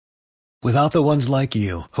Without the ones like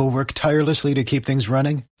you, who work tirelessly to keep things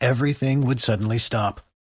running, everything would suddenly stop.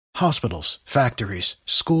 Hospitals, factories,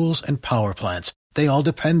 schools, and power plants, they all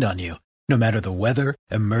depend on you. No matter the weather,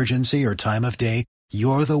 emergency, or time of day,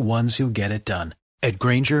 you're the ones who get it done. At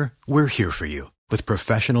Grainger, we're here for you with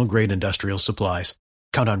professional-grade industrial supplies.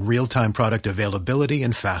 Count on real-time product availability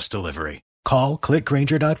and fast delivery. Call,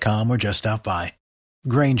 clickgrainger.com, or just stop by.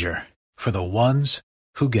 Grainger, for the ones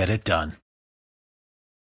who get it done.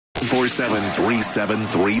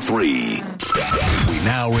 473733. We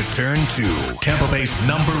now return to Tampa Bay's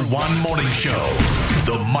 #1 morning show,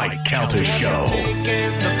 The Mike Calta Show.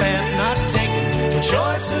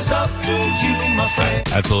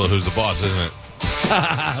 That's a little Who's the Boss, isn't it?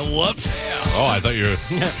 Whoops. Oh, I thought you were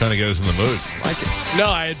trying to get us in the mood. Like it. No,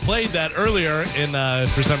 I had played that earlier, and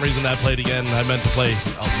for some reason that played again. I meant to play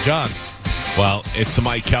Elton John. Well, it's the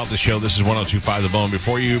Mike Calta Show. This is 102.5 The Bone.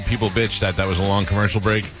 Before you people bitch that was a long commercial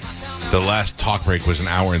break, the last talk break was an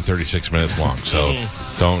hour and 36 minutes long, so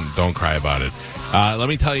don't cry about it. Let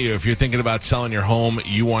me tell you, if you're thinking about selling your home,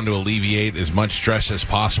 you want to alleviate as much stress as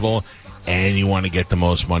possible, and you want to get the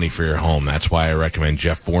most money for your home. That's why I recommend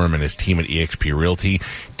Jeff Borum and his team at eXp Realty.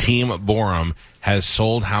 Team Borum has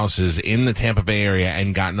sold houses in the Tampa Bay area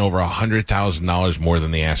and gotten over $100,000 more than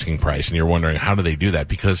the asking price. And you're wondering, how do they do that?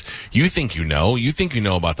 Because you think you know. You think you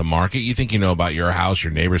know about the market. You think you know about your house,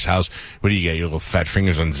 your neighbor's house. What do you get? Your little fat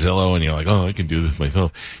fingers on Zillow, and you're like, oh, I can do this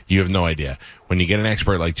myself. You have no idea. When you get an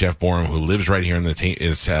expert like Jeff Borum, who lives right here in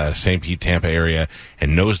the St. Pete, Tampa area,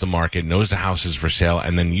 and knows the market, knows the houses for sale,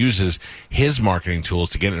 and then uses his marketing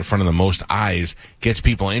tools to get it in front of the most eyes, gets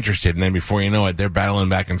people interested, and then before you know it, they're battling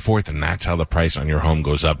back and forth, and that's how the price on your home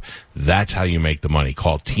goes up. That's how you make the money.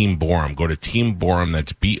 Call Team Borum. Go to Team Borum.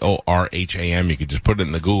 That's BORHAM. You can just put it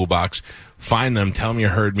in the Google box. Find them. Tell them you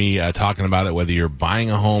heard me talking about it, whether you're buying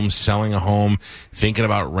a home, selling a home, thinking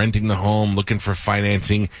about renting the home, looking for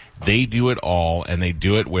financing. They do it all, and they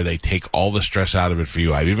do it where they take all the stress out of it for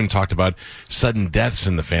you. I've even talked about sudden deaths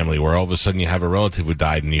in the family where all of a sudden you have a relative who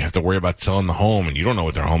died and you have to worry about selling the home and you don't know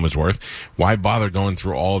what their home is worth. Why bother going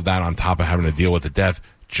through all of that on top of having to deal with the death?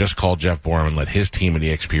 Just call Jeff Borum and let his team at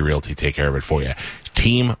eXp Realty take care of it for you.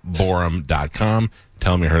 TeamBorum.com.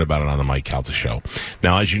 Tell them you heard about it on the Mike Calta Show.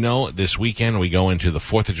 Now, as you know, this weekend we go into the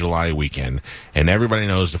 4th of July weekend, and everybody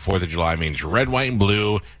knows the 4th of July means red, white, and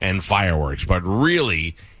blue and fireworks. But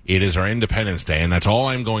really, it is our Independence Day, and that's all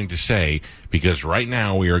I'm going to say, because right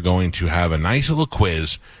now we are going to have a nice little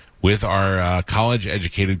quiz with our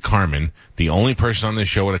college-educated Carmen, the only person on this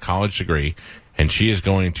show with a college degree, and she is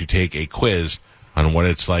going to take a quiz on what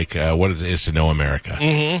it's like, what it is to know America.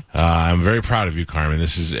 Mm-hmm. I'm very proud of you, Carmen.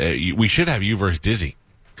 This is we should have you versus Dizzy,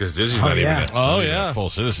 because Dizzy's not even a full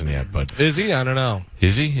citizen yet. But is he? I don't know.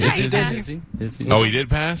 Is he? Yeah, Is he? Oh, he did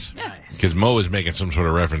pass? Yeah. Because Mo was making some sort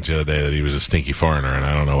of reference the other day that he was a stinky foreigner, and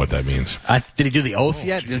I don't know what that means. Did he do the oath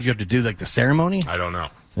yet? Did you have to do like the ceremony? I don't know.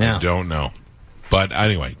 Yeah. I don't know. But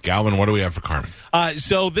anyway, Galvin, what do we have for Carmen?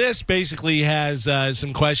 So this basically has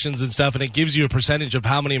some questions and stuff, and it gives you a percentage of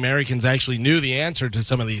how many Americans actually knew the answer to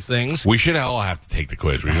some of these things. We should all have to take the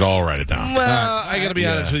quiz. We should all write it down. Well, I got to be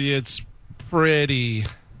honest with you. It's pretty...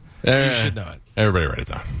 you should know it. Everybody write it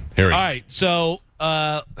down. Here we go. All right, so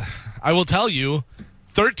I will tell you,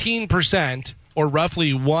 13%, or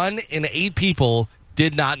roughly 1 in 8 people,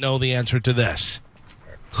 did not know the answer to this.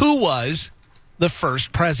 Who was the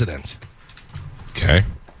first president? Okay.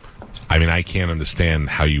 I mean, I can't understand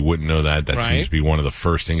how you wouldn't know that. That Right. seems to be one of the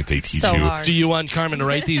first things they teach So you. hard. Do you want Carmen to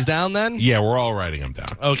write these down then? Yeah, we're all writing them down.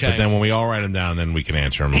 Okay. But then when we all write them down, then we can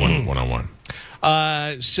answer them one-on-one.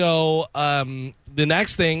 So the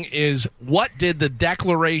next thing is, what did the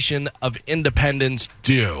Declaration of Independence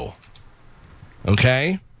do?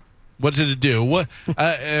 Okay? What did it do? What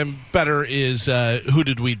better is, who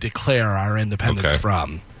did we declare our independence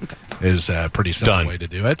from? Is a pretty simple way to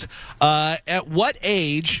do it. At what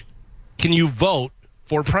age can you vote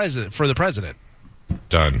for the president?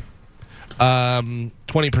 Done.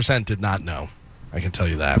 20% did not know. I can tell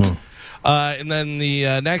you that. And then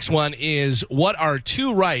the next one is, what are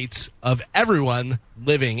 2 rights of everyone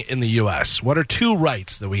living in the U.S.? What are 2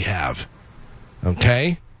 rights that we have?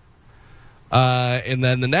 Okay. And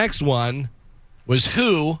then the next one was,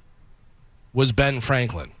 who was Ben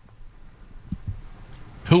Franklin?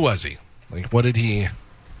 Who was he? Like, what did he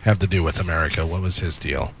have to do with America? What was his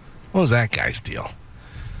deal? What was that guy's deal?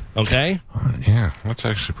 Okay. Yeah, that's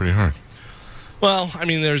actually pretty hard. Well, I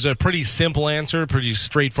mean, there's a pretty simple answer, pretty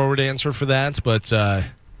straightforward answer for that, but I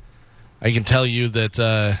can tell you that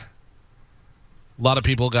a lot of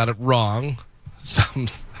people got it wrong.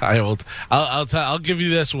 I'll give you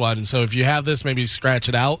this one. So if you have this, maybe scratch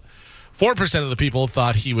it out. 4% of the people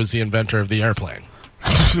thought he was the inventor of the airplane.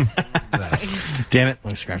 Damn it. Let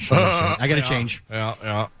me scratch that. I got to change.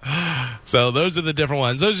 Yeah. So those are the different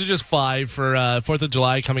ones. Those are just 5 for 4th of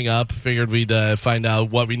July coming up. Figured we'd find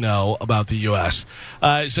out what we know about the U.S.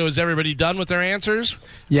 So is everybody done with their answers?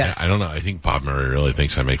 Yes. I don't know. I think Bob Murray really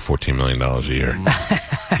thinks I make $14 million a year.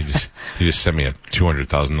 He just sent me a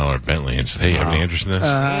 $200,000 Bentley and said, "Hey, you have any interest in this?"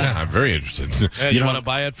 Yeah, I'm very interested. You want to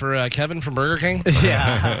buy it for Kevin from Burger King?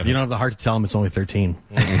 Yeah. You don't have the heart to tell him it's only 13.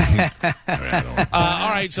 All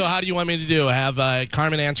right, so how do you want me to do? Have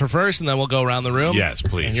Carmen answer first, and then we'll go around the room? Yes,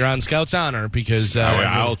 please. And you're on Scout's Honor because...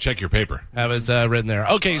 I'll check your paper. Have it written there.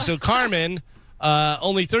 Okay, so Carmen,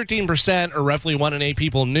 only 13%, or roughly 1 in 8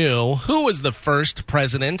 people knew who was the first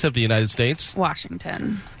president of the United States.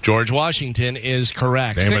 Washington. George Washington is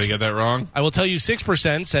correct. Did anybody get that wrong? I will tell you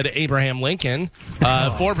 6% said Abraham Lincoln,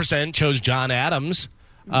 4% chose John Adams,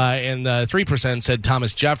 and 3% said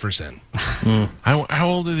Thomas Jefferson. How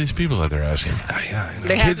old are these people that they're asking?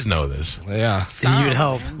 Kids know this. Yeah. You would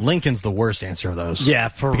hope. Lincoln's the worst answer of those. Yeah,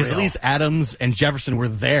 for because real. at least Adams and Jefferson were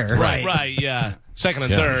there. Right, yeah. Second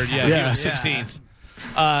and third, he was 16th.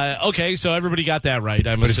 Okay, so everybody got that right,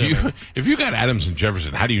 I'm assuming. if you got Adams and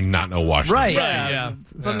Jefferson, how do you not know Washington? Right. Yeah.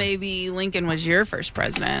 But maybe Lincoln was your first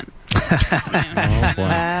president. He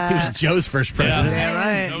was Joe's first president. Yeah,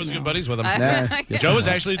 right. Joe was good buddies with him. Yeah. Joe was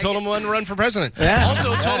actually told him when to run for president. Yeah.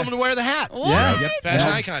 Also told him to wear the hat. What? Fashion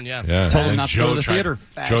icon, yeah. Told him not to go to the theater.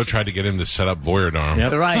 Joe tried to get him to set up Voyeur-Dorm.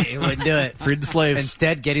 Yep. Right, it wouldn't do it. Freed the slaves.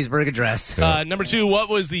 Instead, Gettysburg Address. Number 2, what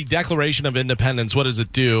was the Declaration of Independence? What does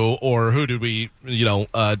it do, or who did we,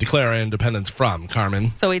 declare our independence from,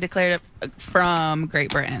 Carmen? So we declared it from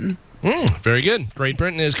Great Britain. Very good. Great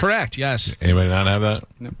Britain is correct, yes. Anybody not have that?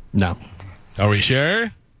 No. Are we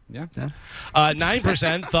sure? Yeah.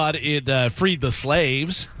 9% thought it freed the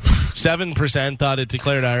slaves. 7% thought it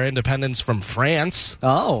declared our independence from France.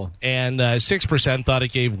 Oh. And 6% thought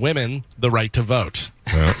it gave women the right to vote.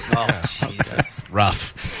 Yeah. Oh, Jesus.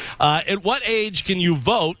 Rough. At what age can you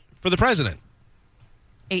vote for the president?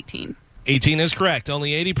 18. 18 is correct.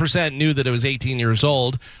 Only 80% knew that it was 18 years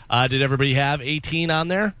old. Did everybody have 18 on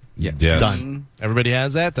there? Yes. Done. Everybody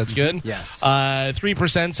has that? That's good? Yes.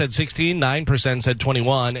 3% said 16, 9% said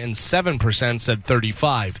 21, and 7% said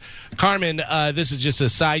 35. Carmen, this is just a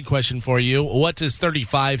side question for you. What does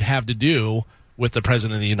 35 have to do with the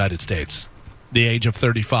President of the United States? The age of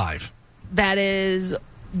 35. That is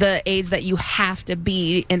the age that you have to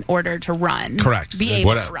be in order to run. Correct. Be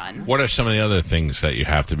able to run. What are some of the other things that you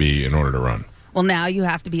have to be in order to run? Well, now you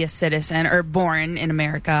have to be a citizen or born in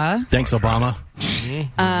America. Thanks, Obama.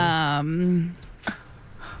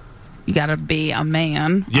 You got to be a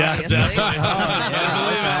man. Yeah, obviously. definitely.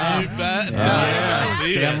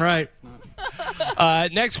 Damn right.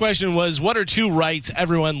 Next question was, what are 2 rights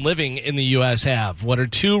everyone living in the U.S. have? What are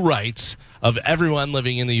 2 rights of everyone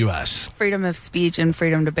living in the U.S.? Freedom of speech and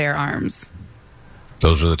freedom to bear arms.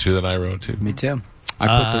 Those are the 2 that I wrote, too. Me too. I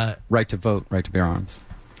put the right to vote, right to bear arms.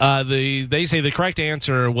 They say the correct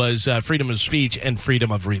answer was freedom of speech and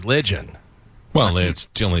freedom of religion. Well, it's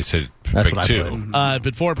only said That's pick what I 2. put.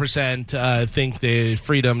 But 4% think the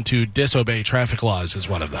freedom to disobey traffic laws is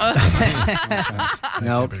one of them.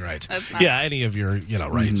 Nope. Be right. That's not- Yeah, any of your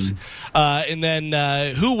rights. And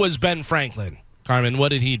then who was Ben Franklin? Carmen, what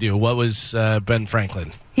did he do? What was Ben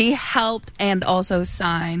Franklin? He helped and also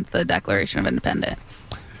signed the Declaration of Independence.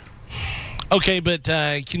 Okay, but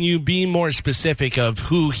can you be more specific of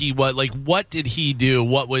who he was? Like, what did he do?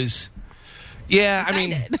 What was... Yeah, I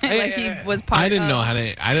mean... like he was part I didn't of... know how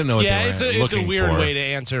to... I didn't know what Yeah, they were it's a looking weird for. way to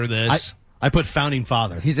answer this. I put founding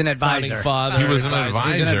father. He's an Founding advisor. father. He was an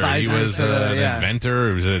advisor. He was an yeah. inventor.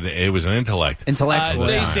 It was an intellect. Intellectual.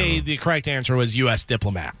 They yeah. say the correct answer was U.S.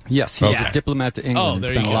 diplomat. Yes, he was Okay. a diplomat to England. Oh, and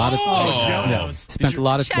there spent you a lot go. of Oh. spent a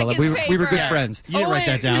lot of Check well, his we were good paper. friends. You didn't write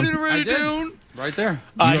that down. I did. Right there.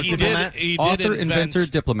 He did. He Author, did invent, inventor,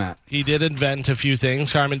 diplomat. He did invent a few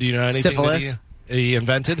things. Carmen, do you know anything Syphilis. that he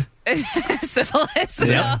invented? Syphilis.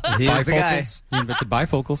 Yeah. He was the guy. Bifocals. He invented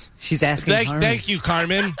bifocals. She's asking Harmony. Thank you,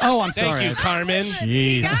 Carmen. Oh, I'm Thank sorry. you, Carmen.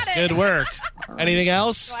 Jeez. Good work. Anything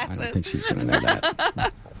else? I don't think she's going to know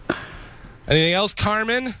that. Anything else,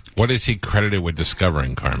 Carmen? What is he credited with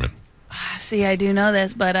discovering, Carmen? See, I do know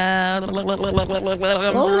this, but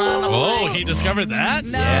Oh, he discovered that?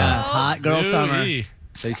 No. Yeah, hot girl summer. Ooh-wee.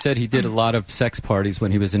 They said he did a lot of sex parties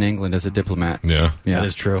when he was in England as a diplomat. Yeah. Yeah. That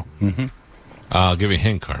is true. I'll give you a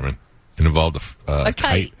hint, Carmen. It involved A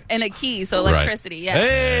kite and a key, so electricity. Yeah.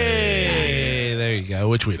 Hey, there you go.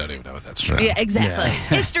 Which we don't even know if that's true. Yeah, exactly.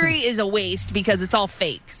 History is a waste because it's all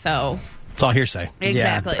fake. So It's all hearsay.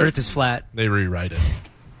 exactly. Yeah, the Earth is flat. They rewrite it.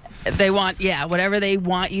 They want, whatever they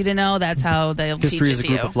want you to know, that's how they'll History teach is it a to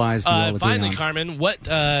group you. of lies. We all agree Finally, on. Carmen, what is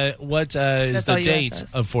That's the all you date asked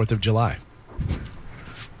us. of 4th of July?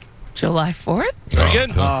 July 4th? Very good.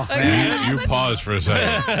 You paused for a second.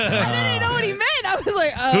 I didn't know what he meant. I was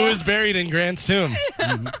like, Who is buried in Grant's tomb?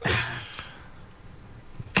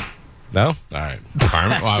 No? All right.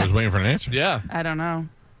 Carmen, I was waiting for an answer. Yeah. I don't know.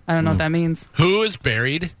 I don't know what that means. Who is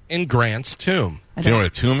buried in Grant's tomb? Do you know what a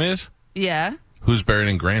tomb is? Yeah, Who's buried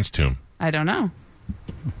in Grant's tomb? I don't know.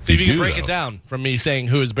 See if you do, can break though. it down from me saying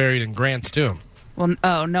who is buried in Grant's tomb. Well,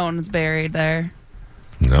 no one's buried there.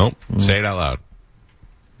 Nope. Say it out loud.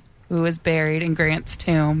 Who is buried in Grant's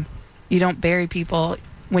tomb? You don't bury people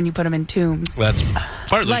when you put them in tombs. That's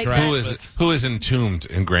partly Like correct. that. Who is entombed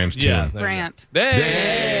in Graham's tomb? Yeah. Grant.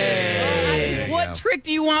 Hey! What trick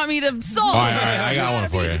do you want me to solve? All right, I got one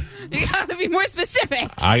for you. You gotta be more specific.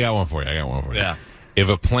 I got one for you. Yeah. If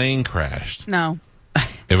a plane crashed, No.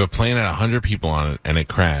 if a plane had 100 people on it and it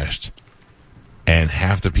crashed, and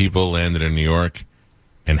half the people landed in New York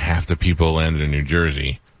and half the people landed in New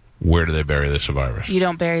Jersey, where do they bury the survivors? You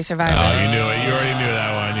don't bury survivors. Oh, you knew it. You already knew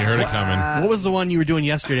that one. You heard it coming. What was the one you were doing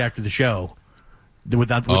yesterday after the show? With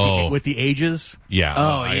the ages? Yeah.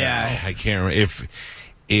 Oh, I- yeah. I can't remember.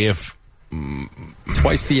 If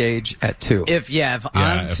Twice the age at 2. If Yeah,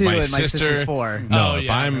 I'm if 2 my and my sister- sister's 4. no, Oh, if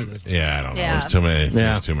yeah, I I'm heard this. I don't know. Yeah. There's too many. Yeah.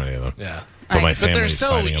 There's too many of them. Yeah. But my Right. But they're family's so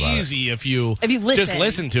fighting about easy if you listen. just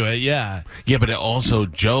listen to it. Yeah. Yeah, but it also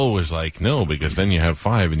Joe was like, no, because then you have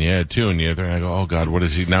 5 and you add 2 and you have 3. And I go, oh God, what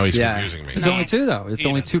is he? Now he's confusing me. It's only 2 though. It's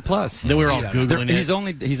only 2 plus. Then we were all Yeah. Googling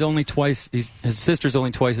it. He's only twice. His sister's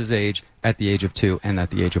only twice his age at the age of 2 and at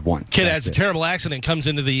the age of 1. Kid That's has a it. terrible accident, comes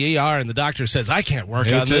into the ER, and the doctor says, I can't work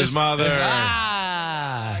on It's this. his mother.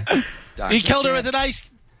 Ah. He killed her with an ice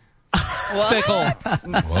sickle.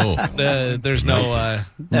 Whoa. There's no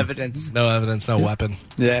Evidence. no evidence, no weapon.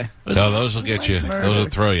 Yeah. No, those will get you. Those will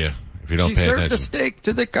throw you if you don't She pay served attention. the steak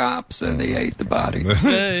to the cops and they ate the body.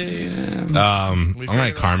 All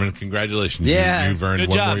right, Carmen, congratulations. Yeah. You've earned Good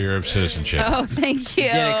one job. more year of citizenship. Oh, thank you.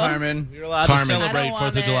 Get it, Carmen. You're allowed Carmen. to I celebrate don't 4th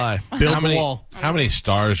want of July. Build How the many, wall. how many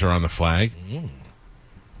stars are on the flag?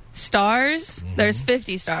 Stars? There's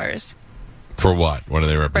 50 stars For what? What do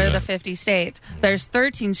they for represent? the 50 states. There's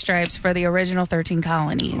 13 stripes for the original 13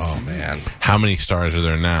 colonies. Oh, man. How many stars are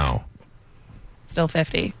there now? Still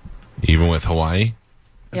 50. Even with Hawaii?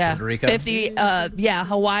 Yeah. Puerto Rico? 50.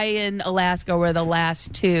 Hawaii and Alaska were the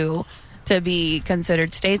last 2 to be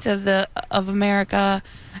considered states of America,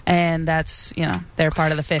 and that's, they're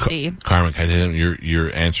part of the 50. Carmen, can I tell you,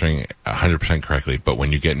 you're answering 100% correctly, but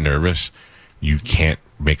when you get nervous, you can't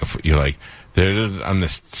make you're like, on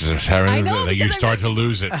this, I know, like you because start I'm to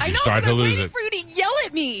lose it. I You know, start because to I'm lose waiting it. for you to yell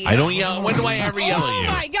at me. I don't yell. When do I ever yell at you?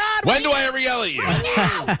 Oh, my God. When do I ever yell at you?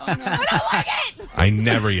 I don't like it. I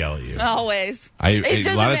never yell at you. Always. A It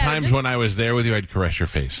doesn't lot of matter, times just- when I was there with you, I'd caress your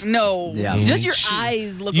face. No. Yeah. Just your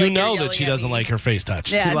eyes look You like know you're that yelling she at doesn't me. like her face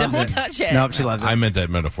touched. Yeah, She loves don't it. touch it. Nope, she loves it. I meant that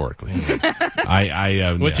metaphorically.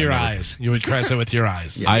 I With your never- eyes. You would caress it with your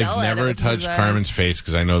eyes. I've Yell at never it with touched those eyes. Carmen's face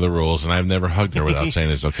because I know the rules, and I've never hugged her without saying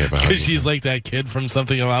it's okay if I hug her. Because she's like that kid from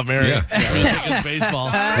Something About Mary. Yeah. It's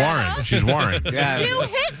baseball. Warren. She's Warren. Yeah. You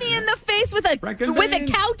hit me in the face with a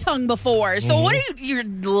Recommend. cow tongue before. So what are you're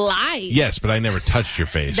lying. Yes, but I never touched your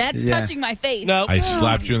face. That's Yeah. touching my face. No. I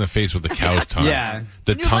slapped you in the face with the cow's tongue. Yeah.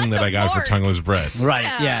 The You tongue left that a I got mark. for tongueless bread. Right,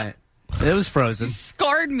 Yeah. yeah. It was frozen.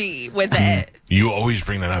 Scarred me with it. You always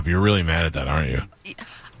bring that up. You're really mad at that, aren't you?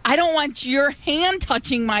 I don't want your hand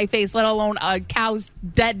touching my face, let alone a cow's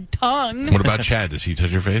dead tongue. What about Chad? Does he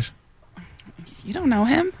touch your face? You don't know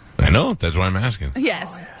him? I know. That's why I'm asking.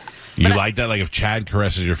 Yes. You But like that? Like if Chad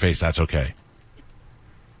caresses your face, that's okay.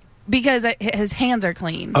 Because his hands are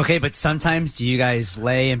clean. Okay, but sometimes do you guys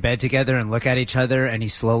lay in bed together and look at each other and he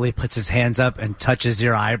slowly puts his hands up and touches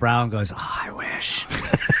your eyebrow and goes, oh, I wish.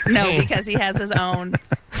 No, because he has his own.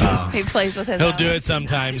 He plays with his He'll own. do it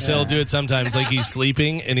sometimes. He'll do it sometimes. Like he's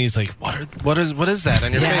sleeping and he's like, what is that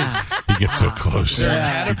on your Yeah. face? He gets so close. Is there a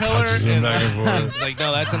caterpillar? touches him back and forth. Like,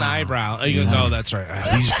 no, that's an eyebrow. He goes, oh, that's right.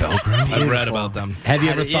 He's Velcro. I've read about them. Have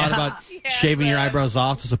you ever Yeah. thought about Yeah, shaving your but- eyebrows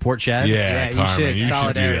off to support Chad? Yeah, you Carmen, should. you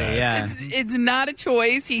Solidarity, should do that. yeah. It's not a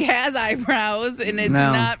choice. He has eyebrows, and it's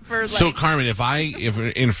No. not for like. So, Carmen, if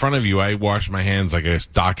in front of you I wash my hands like a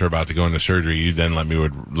doctor about to go into surgery, you then let me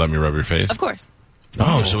rub your face? of course.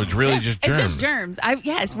 Oh, so it's really Yeah, just it's germs. just germs.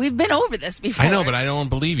 Yes, we've been over this before. I know, but I don't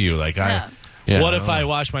believe you. Like No. Yeah, What if I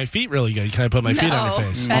wash my feet really good? Can I put my feet on your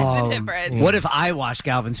face? That's Oh, the difference. What if I wash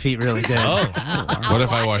Galvin's feet really good? Oh, What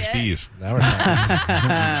if I watch wash it. these? now we're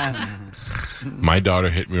talking. My daughter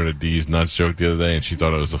hit me with a D's nuts joke the other day, and she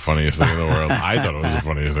thought it was the funniest thing in the world. I thought it was the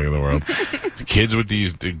funniest thing in the world. Kids with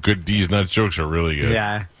these good D's nuts jokes are really good.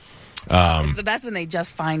 Yeah. It's the best when they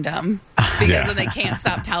just find them. Because then they can't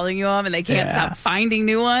stop telling you them, and they can't stop finding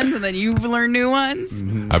new ones, and then you learn new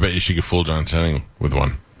ones. I bet you she could fool John Senning with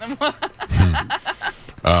one.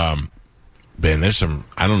 Ben, there's some,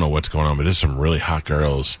 I don't know what's going on, but there's some really hot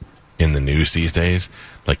girls in the news these days.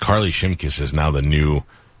 Like Carly Shimkus is now the new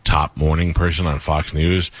top morning person on Fox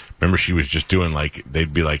News. Remember, she was just doing like,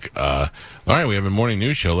 they'd be like, all right, we have a morning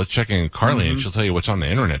news show. Let's check in Carly, and she'll tell you what's on the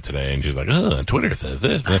internet today. And she's like, Twitter says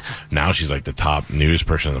this. Now she's like the top news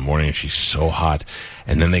person in the morning, and she's so hot.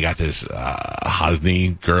 And then they got this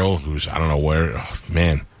Hosni girl who's, I don't know where,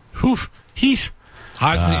 he's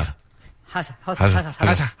Hosni.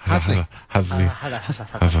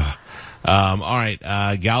 All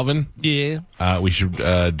right, Galvin. Yeah. We should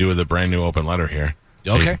do the brand new open letter here.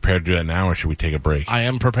 Okay. Are you prepared to do that now, or should we take a break? I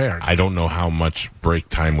am prepared. I don't know how much break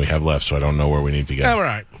time we have left, so I don't know where we need to go. All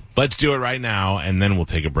right. Let's do it right now, and then we'll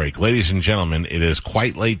take a break. Ladies and gentlemen, it is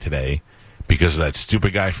quite late today because of that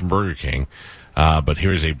stupid guy from Burger King. But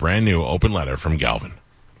here is a brand new open letter from Galvin.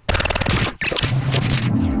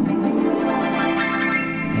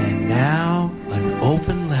 And now, an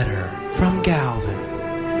open letter from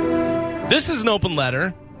Galvin. This is an open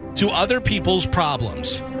letter to other people's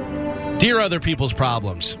problems. Dear other people's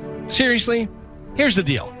problems. Seriously, here's the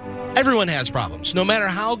deal. Everyone has problems. No matter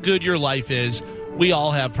how good your life is, we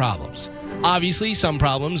all have problems. Obviously, some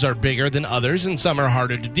problems are bigger than others, and some are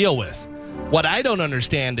harder to deal with. What I don't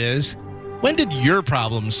understand is, when did your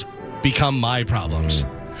problems become my problems?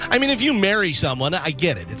 I mean, if you marry someone, I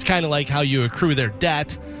get it. It's kind of like how you accrue their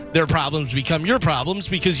debt. Their problems become your problems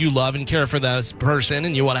because you love and care for this person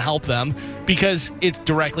and you want to help them because it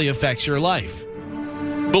directly affects your life.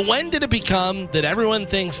 But when did it become that everyone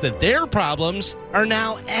thinks that their problems are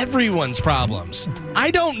now everyone's problems? I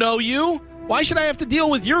don't know you. Why should I have to deal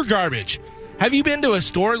with your garbage? Have you been to a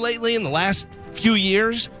store lately in the last few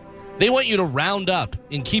years? They want you to round up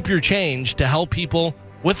and keep your change to help people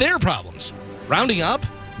with their problems. Rounding up?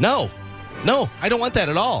 No, I don't want that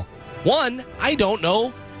at all. One, I don't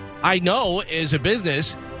know. I know as a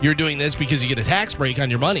business you're doing this because you get a tax break on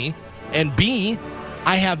your money. And B,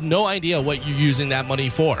 I have no idea what you're using that money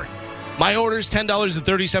for. My order's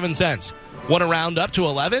 $10.37. Want to round up to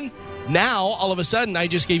 11? Now, all of a sudden, I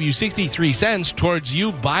just gave you 63 cents towards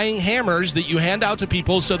you buying hammers that you hand out to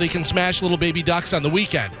people so they can smash little baby ducks on the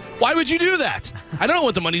weekend. Why would you do that? I don't know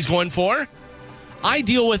what the money's going for. I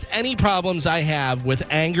deal with any problems I have with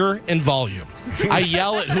anger and volume. I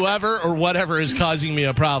yell at whoever or whatever is causing me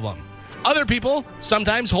a problem. Other people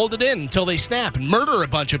sometimes hold it in until they snap and murder a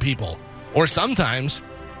bunch of people. Or sometimes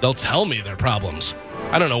they'll tell me their problems.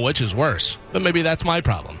 I don't know which is worse, but maybe that's my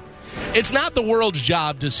problem. It's not the world's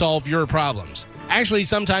job to solve your problems. Actually,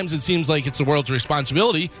 sometimes it seems like it's the world's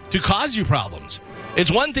responsibility to cause you problems.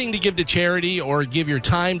 It's one thing to give to charity or give your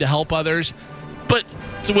time to help others, but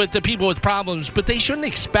with the people with problems, but they shouldn't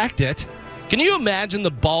expect it. Can you imagine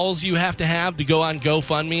the balls you have to go on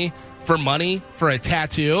GoFundMe for money for a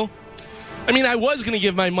tattoo? I mean, I was going to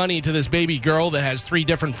give my money to this baby girl that has 3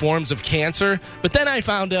 different forms of cancer, but then I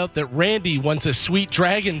found out that Randy wants a sweet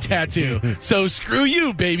dragon tattoo. So screw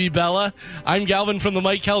you, baby Bella. I'm Galvin from the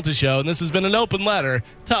Mike Calta Show, and this has been an open letter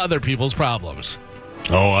to other people's problems.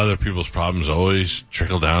 Oh, other people's problems always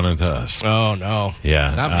trickle down into us. Oh, no.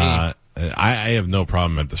 Yeah. Not me. I have no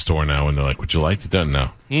problem at the store now when they're like, would you like to do it?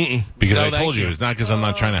 No. Mm-mm. Because No, I told thank you, you. it's not because I'm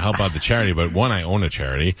not trying to help out the charity, but one, I own a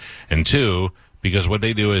charity, and two, because what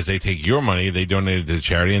they do is they take your money, they donate it to the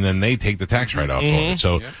charity, and then they take the tax write-off for it.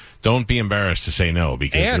 So don't be embarrassed to say no,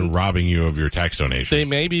 because And they're robbing you of your tax donation. They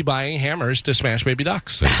may be buying hammers to smash baby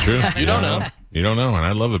ducks. That's true. You don't know. You don't know, and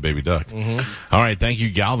I love a baby duck. All right, thank you,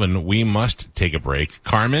 Galvin. We must take a break.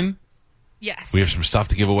 Carmen? Yes. We have some stuff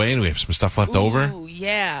to give away, and we have some stuff left over. Ooh,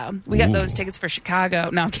 yeah. We got those tickets for Chicago.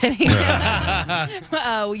 No, I'm kidding.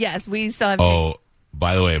 Yes, we still have tickets. Oh,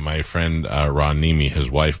 by the way, my friend Ron Nemi, his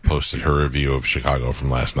wife, posted her review of Chicago from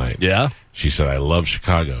last night. Yeah? She said, I love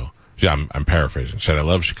Chicago. Yeah, I'm paraphrasing. She said, I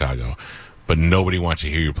love Chicago, but nobody wants to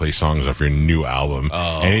hear you play songs off your new album.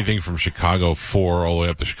 Anything from Chicago 4 all the way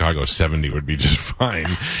up to Chicago 70 would be just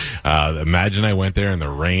fine. Imagine I went there in the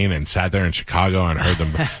rain and sat there in Chicago and heard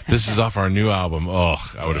them. This is off our new album. Oh,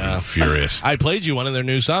 I would have been furious. I played you one of their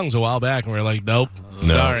new songs a while back, and we were like, nope.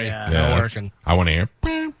 No. Sorry. Yeah. Not working. I want to hear.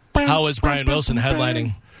 How was Brian Wilson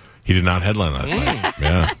headlining? He did not headline last night.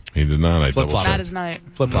 Yeah, he did not. I double Flip-flop. Not checked. his night.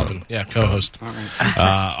 Flip-flopping. Yeah, co-host.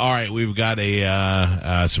 All right, we've got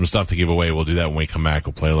some stuff to give away. We'll do that when we come back.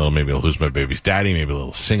 We'll play a little, maybe a Who's My Baby's Daddy, maybe a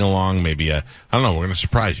little sing-along, maybe I don't know, we're going to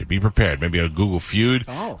surprise you. Be prepared. Maybe a Google Feud.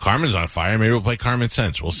 Oh. Carmen's on fire. Maybe we'll play Carmen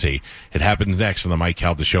Sense. We'll see. It happens next on the Mike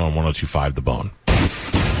Calta Show on 102.5 The Bone.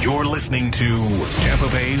 You're listening to Tampa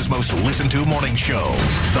Bay's most listened to morning show,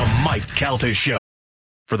 The Mike Calta Show.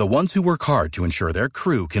 For the ones who work hard to ensure their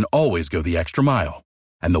crew can always go the extra mile,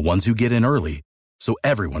 and the ones who get in early so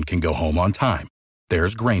everyone can go home on time,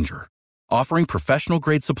 there's Grainger, offering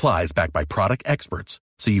professional-grade supplies backed by product experts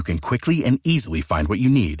so you can quickly and easily find what you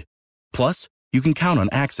need. Plus, you can count on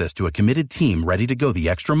access to a committed team ready to go the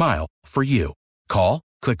extra mile for you. Call,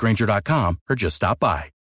 click Grainger.com, or just stop by.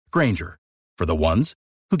 Grainger, for the ones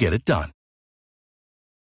who get it done.